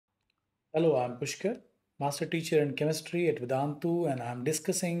Hello, I'm Pushkar, Master Teacher in Chemistry at Vedantu, and I'm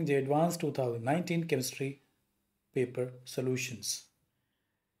discussing JEE Advanced 2019 Chemistry Paper Solutions.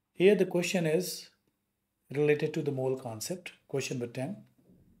 Here, the question is related to the mole concept, question number 10.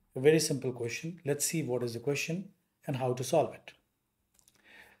 A very simple question. Let's see what is the question and how to solve it.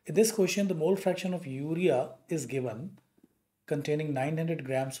 In this question, the mole fraction of urea is given containing 900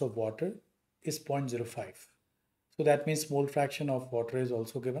 grams of water is 0.05. So that means mole fraction of water is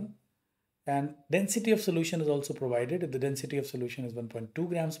also given. And density of solution is also provided. If the density of solution is 1.2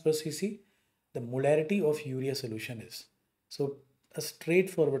 grams per cc, the molarity of urea solution is. So a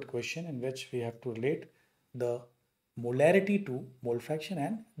straightforward question in which we have to relate the molarity to mole fraction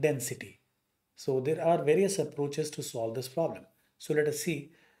and density. So there are various approaches to solve this problem. So let us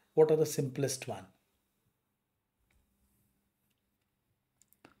see what are the simplest one.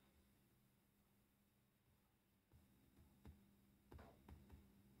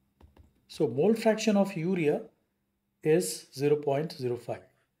 So mole fraction of urea is 0.05.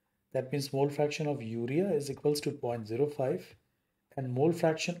 That means mole fraction of urea is equals to 0.05 and mole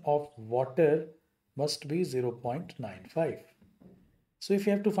fraction of water must be 0.95. So if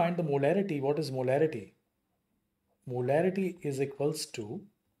you have to find the molarity, what is molarity? Molarity is equals to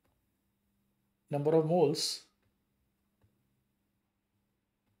number of moles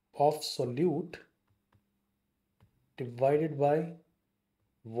of solute divided by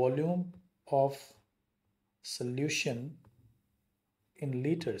volume of solution in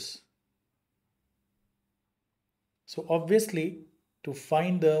liters. So obviously to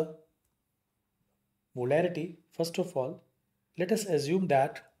find the molarity, first of all, let us assume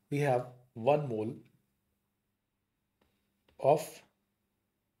that we have 1 mole of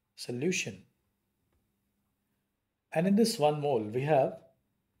solution. And in this 1 mole, we have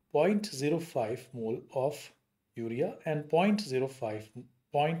 0.05 mole of urea and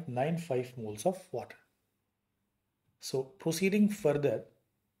 0.95 moles of water. So proceeding further,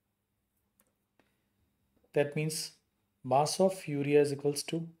 that means mass of urea is equals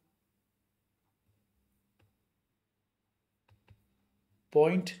to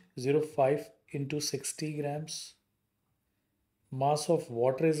 0.05 into 60 grams. Mass of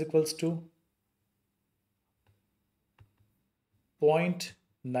water is equals to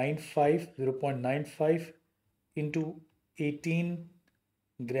 0.95 into 18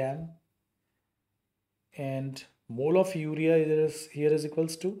 gram, and mole of urea here is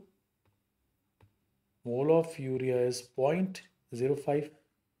equals to mole of urea is 0.05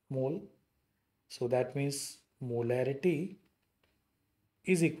 mole. So that means molarity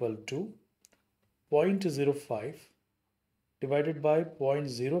is equal to 0.05 divided by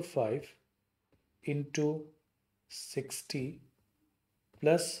 0.05 into 60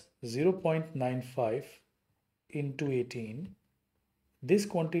 plus 0.95 into 18. This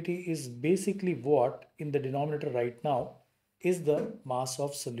quantity is basically what in the denominator right now is the mass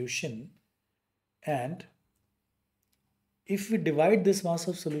of solution. And if we divide this mass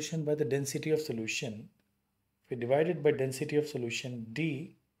of solution by the density of solution, if we divide it by density of solution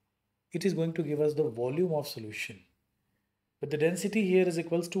D, it is going to give us the volume of solution. But the density here is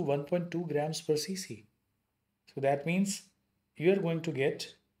equals to 1.2 grams per cc. So that means you are going to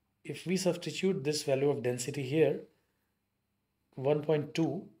get, if we substitute this value of density here,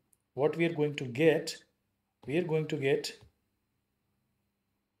 1.2, what we are going to get,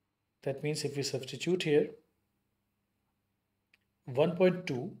 that means if we substitute here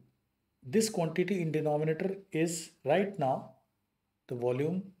 1.2, this quantity in denominator is right now the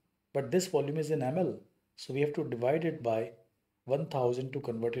volume, but this volume is in ml. So we have to divide it by 1000 to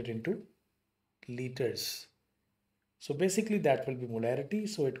convert it into liters. So basically that will be molarity.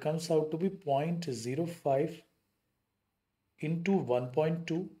 So it comes out to be 0.05 into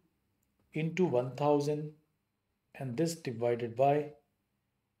 1.2 into 1000, and this divided by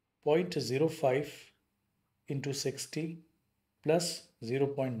 0.05 into 60 plus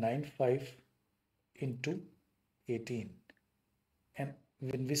 0.95 into 18. And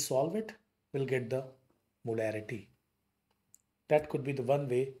when we solve it, we'll get the molarity. That could be the one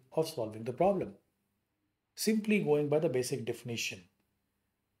way of solving the problem, simply going by the basic definition.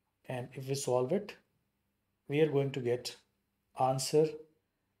 And if we solve it, we are going to get answer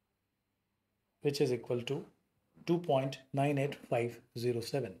which is equal to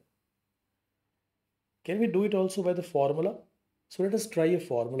 2.98507. Can we do it also by the formula? So let us try a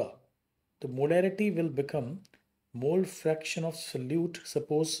formula. The molarity will become mole fraction of solute.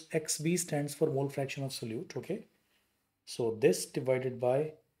 Suppose XB stands for mole fraction of solute, okay? So this divided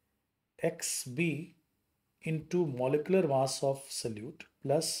by XB into molecular mass of solute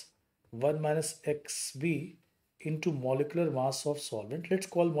plus 1 minus XB into molecular mass of solvent. Let's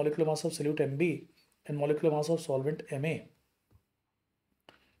call molecular mass of solute Mb and molecular mass of solvent Ma.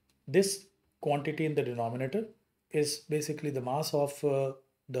 This quantity in the denominator is basically the mass of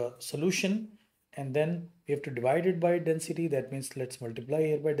the solution, and then we have to divide it by density. That means let's multiply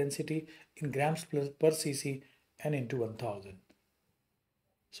here by density in grams per cc and into 1000.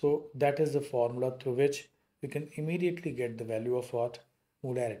 So that is the formula through which we can immediately get the value of what?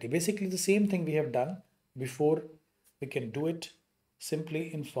 Molarity. Basically the same thing we have done before. We can do it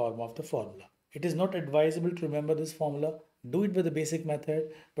simply in form of the formula. It is not advisable to remember this formula. Do it with the basic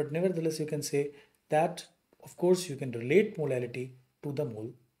method, but nevertheless you can say that of course you can relate molarity to the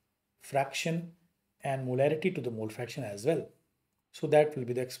mole fraction and molarity to the mole fraction as well. So that will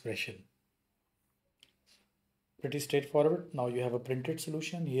be the expression. Pretty straightforward. Now you have a printed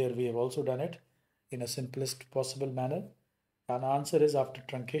solution. Here we have also done it in a simplest possible manner. And answer is after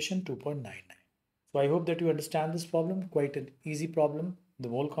truncation 2.99. So I hope that you understand this problem. Quite an easy problem, the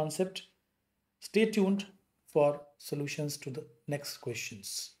mole concept. Stay tuned for solutions to the next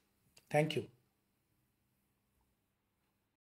questions. Thank you.